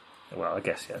 tough. Well, I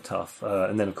guess, tough.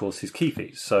 And then, of course, his key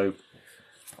feats. So...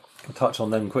 I'll touch on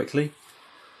them quickly.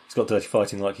 He's got dirty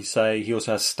fighting, like you say. He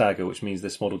also has stagger, which means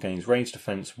this model gains range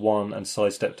defense 1 and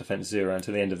sidestep defense 0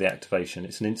 until the end of the activation.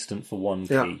 It's an instant for 1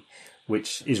 key,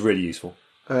 which is really useful.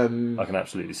 I can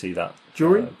absolutely see that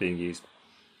being used.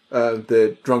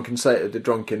 The drunken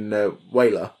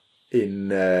whaler in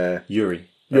Yuri.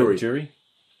 Yuri.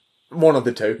 One of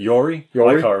the two. Yori? I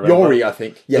can't remember. Yori, I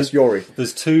think. Yes, Yori.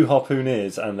 There's 2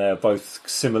 harpooneers, and they're both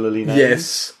similarly named.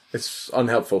 Yes. It's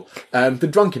unhelpful. The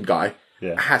drunken guy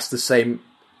has the same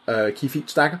key feat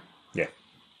stagger. Yeah.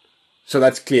 So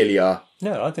that's clearly I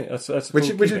think that's which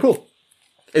is cool.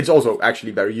 It's also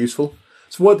actually very useful.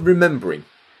 It's worth remembering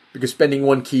because spending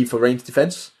 1 key for range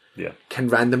defense can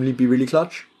randomly be really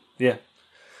clutch. Yeah.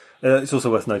 It's also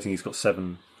worth noting he's got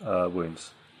 7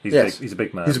 wounds. He's a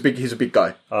big man. He's a big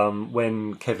guy.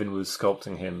 When Kevin was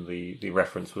sculpting him, the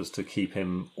reference was to keep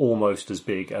him almost as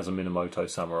big as a Minamoto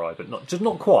samurai, but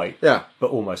not quite. Yeah, but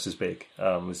almost as big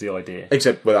was the idea.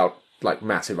 Except without like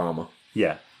massive armor.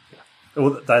 Yeah.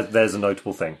 Well, there's a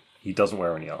notable thing. He doesn't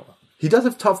wear any armor. He does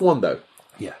have tough 1 though.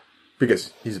 Yeah,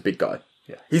 because he's a big guy.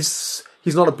 Yeah, he's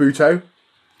not a Buto,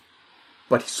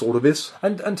 but he sort of is.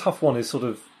 And tough 1 is sort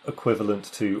of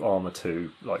equivalent to armor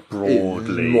 2, like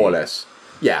broadly, more or less.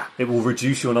 Yeah. It will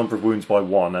reduce your number of wounds by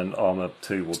 1, and Armour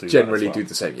 2 will do generally that as well. Do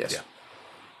the same, yes.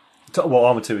 Yeah. Well,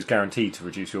 Armour 2 is guaranteed to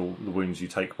reduce the wounds you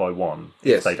take by 1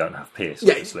 if they don't have pierce,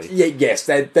 obviously. Yes,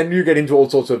 then you get into all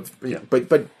sorts of...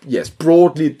 But yes,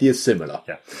 broadly they're similar.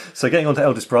 Yeah. So getting on to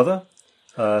Eldest Brother,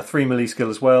 3 melee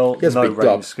skill as well, no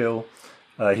range skill.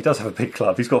 He does have a big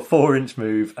club. He's got 4-inch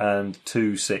move and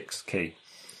 2/6 key.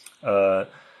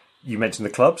 You mentioned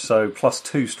the club, so plus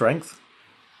 2 strength.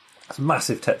 It's a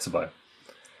massive Tetsubo.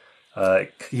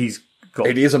 He's got...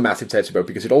 It is a massive Tetsubo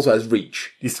because it also has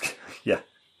reach.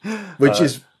 Which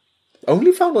is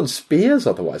only found on spears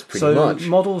otherwise, pretty much. So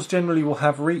models generally will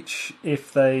have reach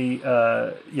if they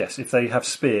have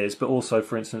spears, but also,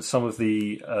 for instance, some of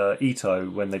the Ito,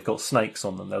 when they've got snakes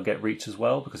on them, they'll get reach as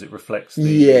well because it reflects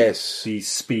the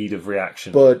speed of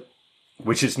reaction. But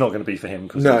which it's not going to be for him.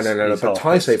 No. But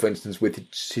Taisei, for instance, with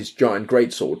his giant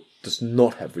greatsword, does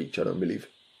not have reach, I don't believe.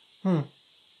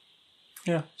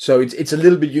 Yeah. So it's a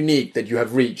little bit unique that you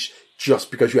have reach just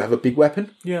because you have a big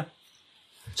weapon. Yeah.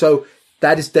 So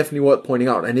that is definitely worth pointing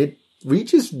out, and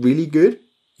reach is really good.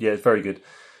 Yeah, it's very good,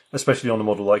 especially on a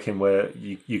model like him where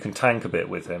you can tank a bit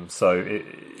with him. So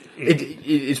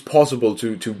it's possible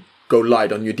to go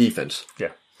light on your defense. Yeah.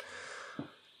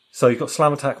 So you've got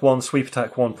slam attack 1, sweep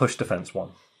attack 1, push defense 1.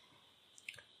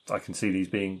 I can see these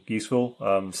being useful.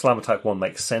 Slam Attack 1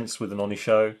 makes sense with an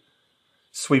Onisho.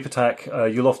 Sweep Attack,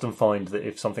 you'll often find that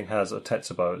if something has a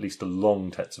Tetsubo, at least a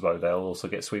long Tetsubo, they'll also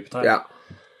get Sweep Attack. Yeah.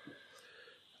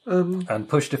 And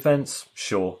Push Defense,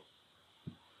 sure.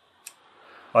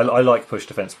 I like Push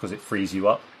Defense because it frees you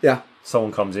up. Yeah.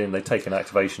 Someone comes in, they take an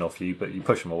activation off you, but you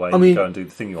push them away and you go and do the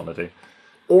thing you want to do.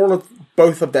 All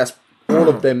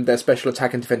of them, their special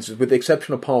attack and defenses, with the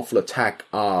exception of Powerful Attack,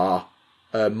 are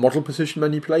model position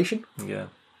manipulation. Yeah.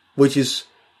 Which is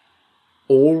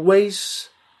always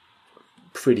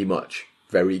pretty much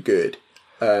very good.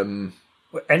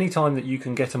 Any time that you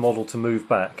can get a model to move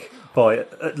back by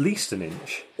at least an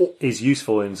inch is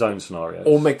useful in zone scenarios.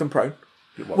 Or make them prone.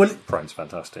 Well, prone's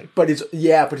fantastic. But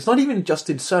it's not even just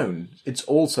in zone. It's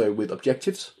also with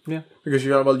objectives. Yeah. Because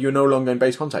you're no longer in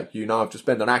base contact. You now have to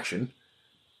spend an action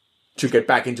to get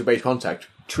back into base contact.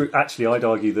 True. Actually, I'd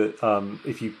argue that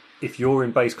if you're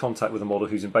in base contact with a model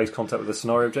who's in base contact with a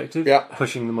scenario objective,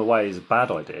 pushing them away is a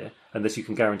bad idea, unless you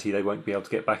can guarantee they won't be able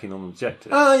to get back in on the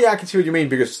objective. Yeah, I can see what you mean,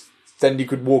 because then you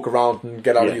could walk around and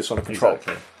get out of your sonic control.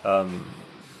 Exactly.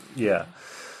 Yeah.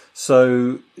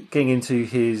 So, getting into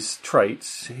his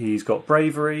traits, he's got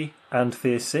Bravery and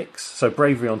Fear 6. So,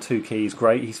 Bravery on 2 keys,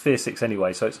 great. He's Fear 6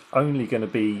 anyway, so it's only going to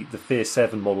be the Fear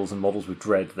 7 models and models with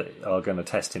Dread that are going to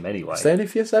test him anyway. Is there any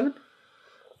Fear 7?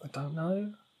 I don't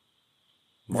know.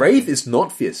 Wraith is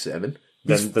not Fear 7.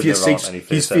 He's Fear 6.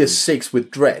 He's Fear 6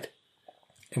 with Dread.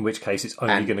 In which case, it's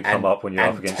only going to come up when you're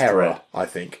up against terror, Dread. I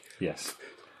think. Yes.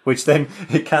 Which then,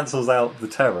 it cancels out the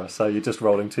terror, so you're just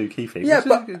rolling 2 key feet. Yeah,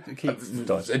 but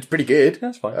it's pretty good.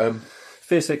 That's fine.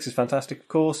 Fear 6 is fantastic, of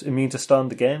course. Immune to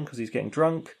stunned again, because he's getting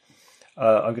drunk.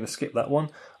 I'm going to skip that one.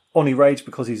 Oni Rage,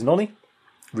 because he's an Oni.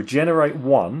 Regenerate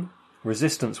 1,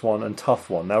 Resistance 1, and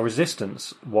Tough 1. Now,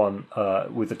 Resistance 1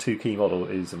 with the 2 key model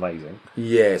is amazing.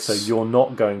 Yes. So you're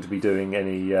not going to be doing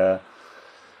any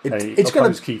it's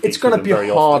going to be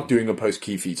hard doing opposed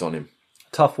key feats on him.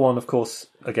 Tough 1, of course,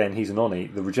 again, he's an Oni.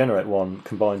 The Regenerate 1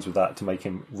 combines with that to make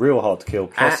him real hard to kill,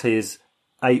 plus his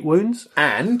 8 wounds.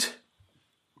 And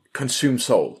Consume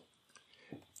Soul.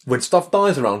 When stuff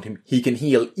dies around him, he can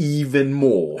heal even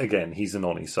more. Again, he's an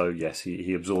Oni, so yes,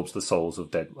 he absorbs the souls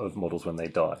of models when they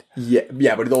die.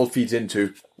 Yeah, but it all feeds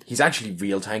into... He's actually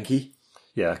real tanky.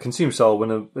 Yeah, Consume Soul,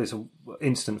 when it's an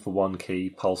instant for 1 key,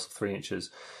 pulse of 3 inches.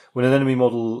 When an enemy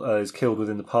model is killed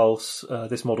within the pulse,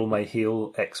 this model may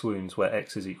heal X wounds, where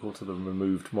X is equal to the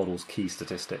removed model's key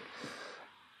statistic.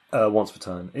 Once per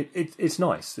turn. It's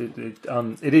nice. It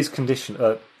is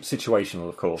situational,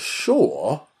 of course.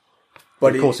 Sure.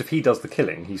 But of course, if he does the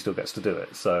killing, he still gets to do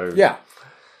it. So yeah.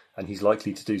 And he's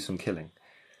likely to do some killing.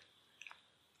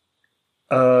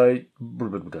 Where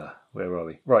are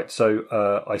we? Right,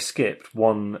 so I skipped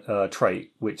one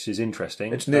trait, which is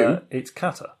interesting. It's new. It's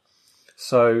Kata.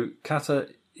 So Kata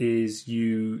is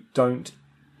you don't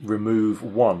remove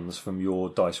ones from your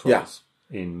dice rolls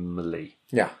in melee.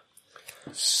 Yeah.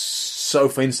 So,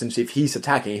 for instance, if he's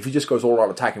attacking, if he just goes all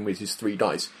out attacking with his 3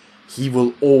 dice, he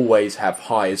will always have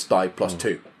highest die plus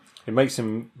 2. It makes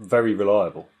him very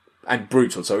reliable. And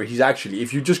brutal. So he's actually,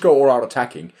 if you just go all out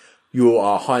attacking, you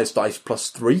are highest dice plus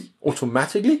 3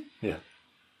 automatically. Yeah.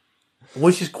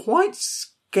 Which is quite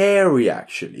scary,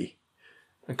 actually.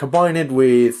 And combine it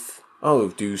with,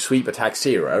 do sweep attack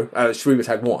 0, sweep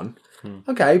attack 1.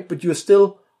 Okay, but you're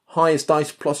still highest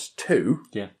dice plus 2.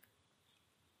 Yeah.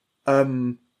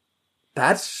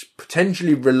 That's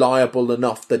potentially reliable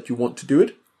enough that you want to do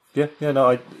it. Yeah,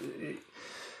 no,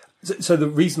 so the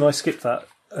reason I skipped that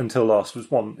until last was,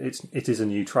 one, it is a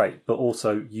new trait, but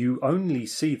also you only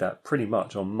see that pretty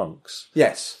much on monks.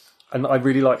 Yes. And I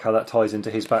really like how that ties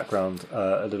into his background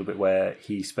a little bit, where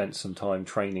he spent some time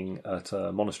training at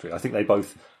a monastery. I think they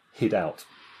both hid out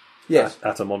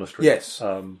at a monastery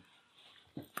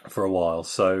for a while.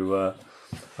 So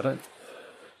I don't...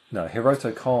 No,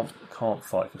 Hiroto can't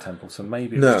fight for Temple, so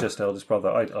maybe it was just eldest brother.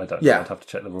 I don't know. I'd have to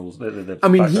check the rules. I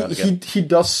mean, he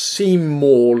does seem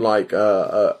more like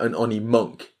an Oni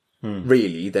monk,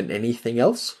 really, than anything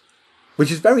else,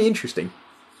 which is very interesting.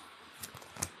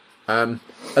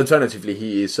 Alternatively,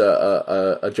 he is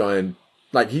a giant...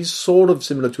 Like, he's sort of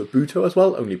similar to a Buto as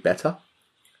well, only better.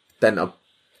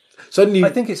 Suddenly, I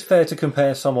think it's fair to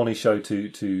compare some Oni show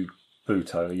to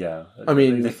Buto, yeah. I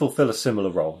mean, they fulfill a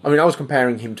similar role. I mean, I was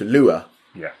comparing him to Lua.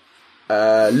 Yeah.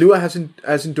 Lua has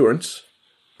endurance,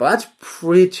 but that's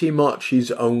pretty much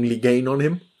his only gain on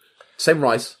him. Same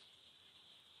rise.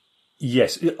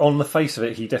 Yes, on the face of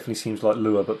it, he definitely seems like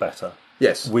Lua, but better.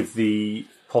 Yes. With the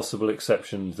possible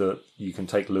exception that you can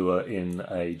take Lua in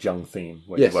a Jung theme,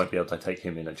 where you won't be able to take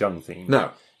him in a Jung theme. No.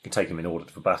 You can take him in order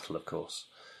for battle, of course,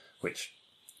 which...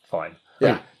 fine.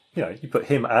 Yeah. You put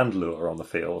him and Lure on the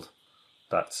field.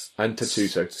 That's and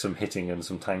Tetsuso. Some hitting and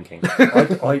some tanking.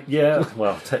 Well,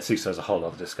 Tetsuso's a whole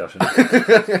other discussion.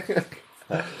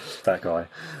 that guy.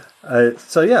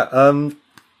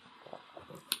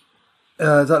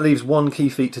 That leaves one key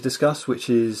feat to discuss, which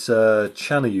is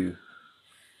Chanayu,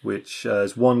 which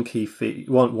is one key feat.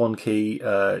 One key.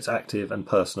 It's active and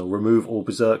personal. Remove all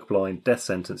berserk, blind, death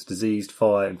sentence, diseased,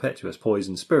 fire, impetuous,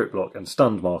 poison, spirit block, and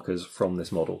stunned markers from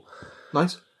this model.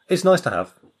 Nice. It's nice to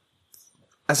have.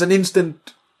 As an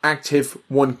instant active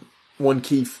one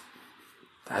key,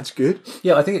 that's good.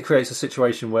 Yeah, I think it creates a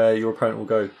situation where your opponent will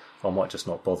go, I might just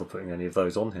not bother putting any of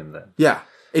those on him then. Yeah,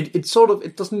 it sort of,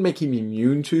 it doesn't make him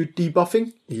immune to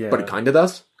debuffing, but it kind of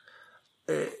does.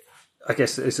 I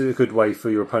guess it's a good way for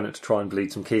your opponent to try and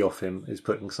bleed some key off him, is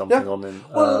putting something on him.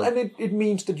 Well, and it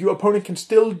means that your opponent can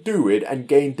still do it and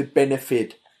gain the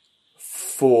benefit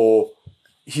for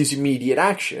his immediate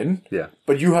action,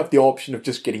 but you have the option of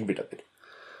just getting rid of it.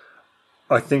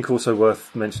 I think also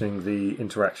worth mentioning the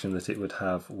interaction that it would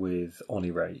have with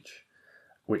Oni Rage,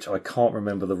 which I can't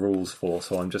remember the rules for,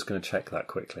 so I'm just going to check that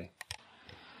quickly.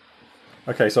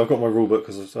 Okay, so I've got my rulebook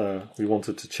because we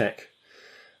wanted to check.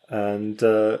 And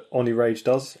Oni Rage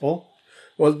does all?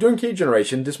 Well, during key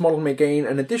generation, this model may gain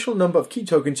an additional number of key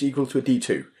tokens equal to a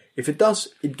D2. If it does,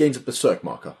 it gains a Berserk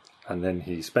marker. And then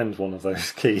he spends one of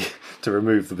those key to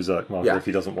remove the Berserk marker if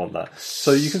he doesn't want that.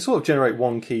 So you can sort of generate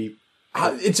one key.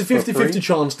 It's a 50-50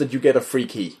 chance that you get a free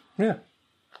key. Yeah.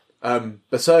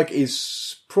 Berserk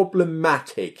is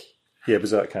problematic. Yeah,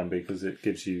 Berserk can be, because it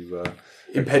gives you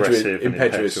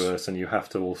impetuous, and you have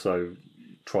to also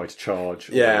try to charge.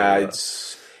 Yeah,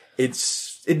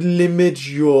 it limits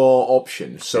your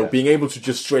options. So being able to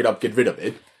just straight up get rid of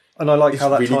it. And I like how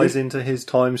that really ties into his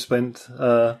time spent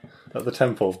at the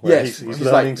temple. Where he's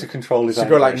learning to control his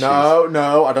anger. Like,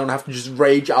 no, I don't have to just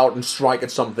rage out and strike at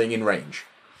something in range.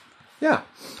 Yeah.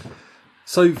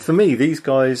 So for me, these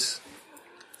guys,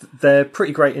 they're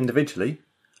pretty great individually.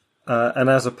 And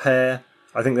as a pair,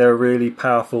 I think they're a really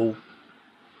powerful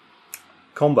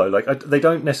combo. Like, they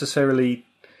don't necessarily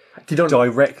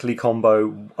directly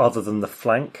combo other than the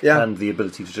flank and the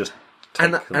ability to just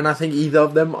take them. And I think either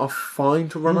of them are fine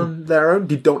to run on their own.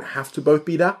 They don't have to both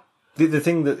be that. The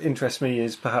thing that interests me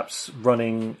is perhaps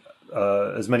running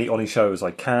as many Oni Sho as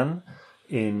I can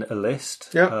in a list,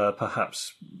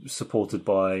 perhaps supported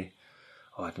by,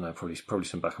 I don't know, probably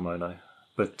some Bakemono.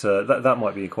 But that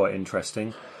might be quite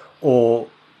interesting. Or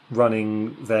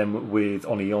running them with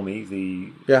Oniyomi,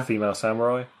 the female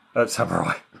samurai.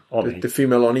 Oni. The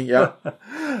female Oni, yeah.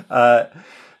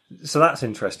 So that's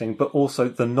interesting, but also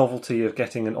the novelty of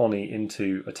getting an Oni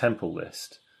into a temple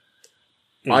list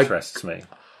interests me.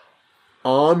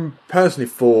 I'm personally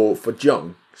for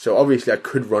Jung, so obviously I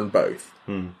could run both.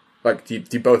 Like,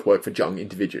 they both work for Jung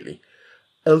individually.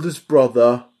 Eldest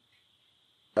brother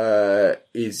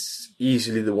is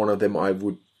easily the one of them I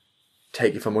would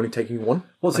take if I'm only taking one.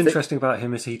 What's interesting about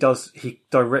him is he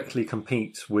directly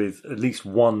competes with at least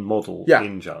one model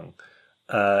in Jung.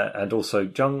 And also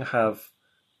Jung have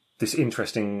this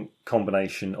interesting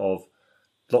combination of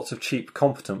lots of cheap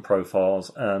competent profiles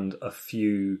and a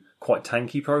few quite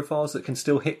tanky profiles that can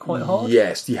still hit quite hard.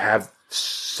 Yes, they have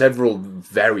several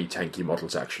very tanky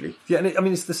models actually. Yeah, and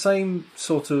it's the same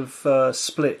sort of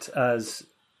split as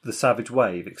the Savage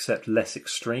Wave, except less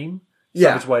extreme.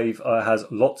 Savage Wave has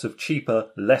lots of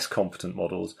cheaper, less competent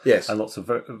models, and lots of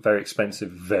very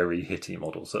expensive, very hitty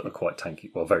models that are quite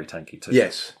tanky. Well, very tanky too.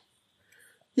 Yes.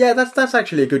 Yeah, that's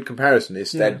actually a good comparison.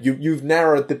 Is that you've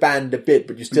narrowed the band a bit,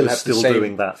 but you still have the same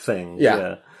doing that thing.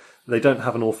 Yeah, they don't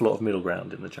have an awful lot of middle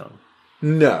ground in the Jung.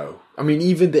 No, I mean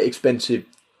even the expensive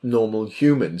normal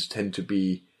humans tend to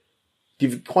be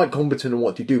quite competent in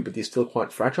what they do, but they're still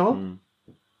quite fragile.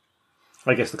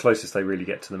 I guess the closest they really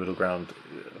get to the middle ground,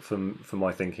 for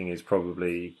my thinking, is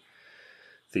probably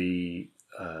the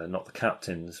not the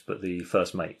captains, but the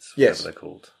first mates, whatever they're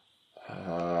called.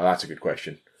 That's a good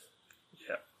question.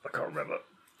 Yeah, I can't remember.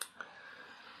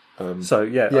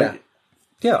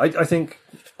 I think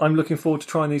I'm looking forward to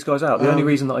trying these guys out. The only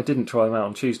reason that I didn't try them out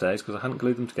on Tuesday is because I hadn't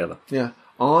glued them together. Yeah,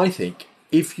 I think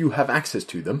if you have access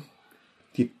to them,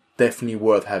 they're definitely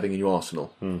worth having in your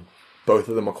arsenal. Both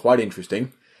of them are quite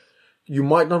interesting. You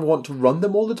might not want to run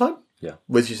them all the time,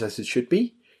 which is as it should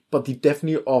be, but they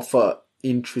definitely offer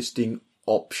interesting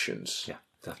options. Yeah,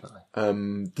 definitely.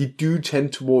 They do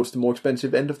tend towards the more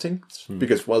expensive end of things,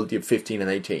 because, well, they're 15 and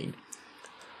 18.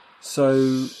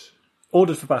 So,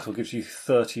 Ordered for Battle gives you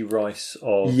 30 rice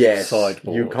of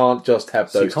sideboard. You can't just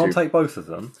have those so you can't take both of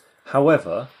them.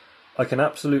 However, I can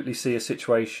absolutely see a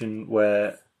situation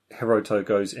where Hiroto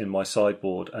goes in my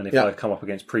sideboard, and if I come up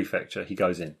against Prefecture, he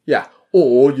goes in. Yeah.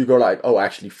 Or you go like, oh,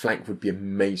 actually, flank would be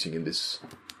amazing in this.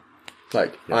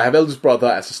 Like, I have Eldest Brother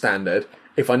as a standard.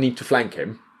 If I need to flank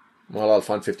him, well, I'll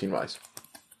find 15 rise.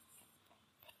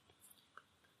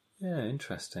 Yeah,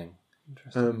 interesting.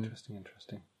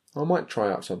 Interesting. I might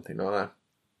try out something like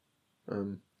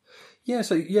that.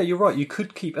 You're right. You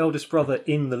could keep Eldest Brother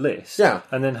in the list,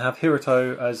 and then have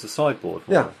Hiroto as the sideboard.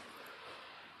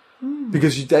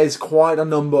 Because there's quite a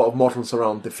number of models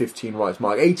around the 15 rise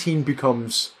mark. 18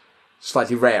 becomes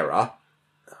slightly rarer,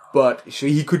 but so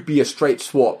he could be a straight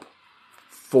swap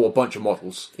for a bunch of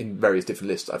models in various different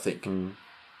lists, I think.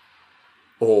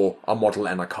 Or a model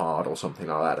and a card or something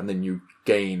like that, and then you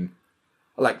gain...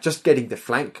 Like, just getting the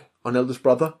flank on Eldest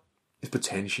Brother is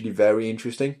potentially very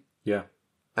interesting. Yeah.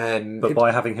 But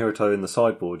by having Hiroto in the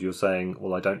sideboard, you're saying,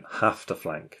 well, I don't have to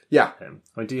flank him.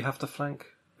 I mean, do you have to flank?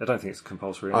 I don't think it's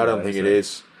compulsory. Anyway, I don't think it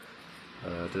is.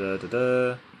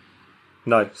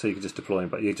 No, so you can just deploy them,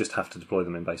 but you just have to deploy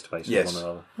them in base-to-base with one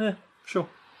another. Yeah, sure.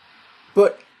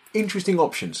 But interesting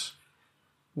options.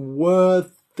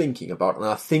 Worth thinking about, and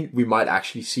I think we might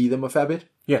actually see them a fair bit.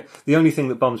 Yeah, the only thing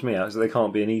that bums me out is that they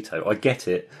can't be an Ito. I get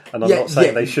it, and I'm not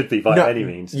saying they should be by any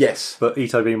means. Yes. But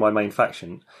Ito being my main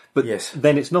faction. But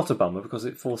then it's not a bummer because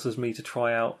it forces me to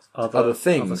try out other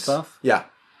things. Other stuff. Yeah.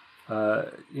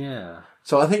 Yeah.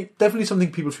 So I think definitely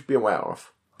something people should be aware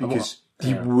of. Because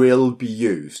they will be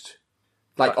used.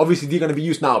 Like, obviously they're going to be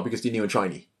used now because they're new and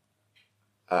shiny.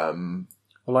 Well,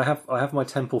 I have my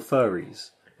Temple Furries,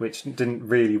 which didn't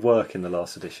really work in the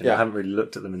last edition. I haven't really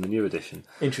looked at them in the new edition.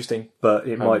 Interesting. But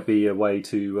it might be a way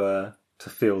to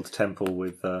field Temple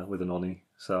with an Oni,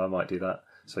 so I might do that.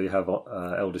 So you have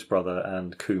Eldest Brother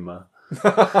and Kuma, which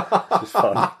is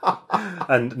fun.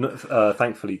 And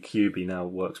thankfully, QB now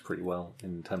works pretty well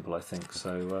in Temple, I think.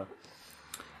 So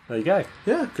there you go.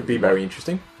 Yeah, could be very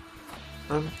interesting.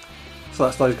 So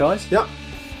that's those guys. Yeah.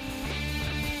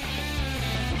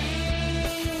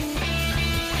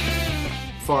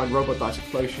 Find Robot Dice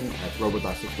Explosion at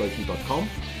robotdiceexplosion.com,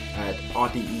 at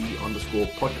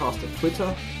RDE_podcast on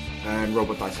Twitter, and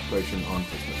Robot Dice Explosion on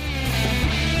Facebook.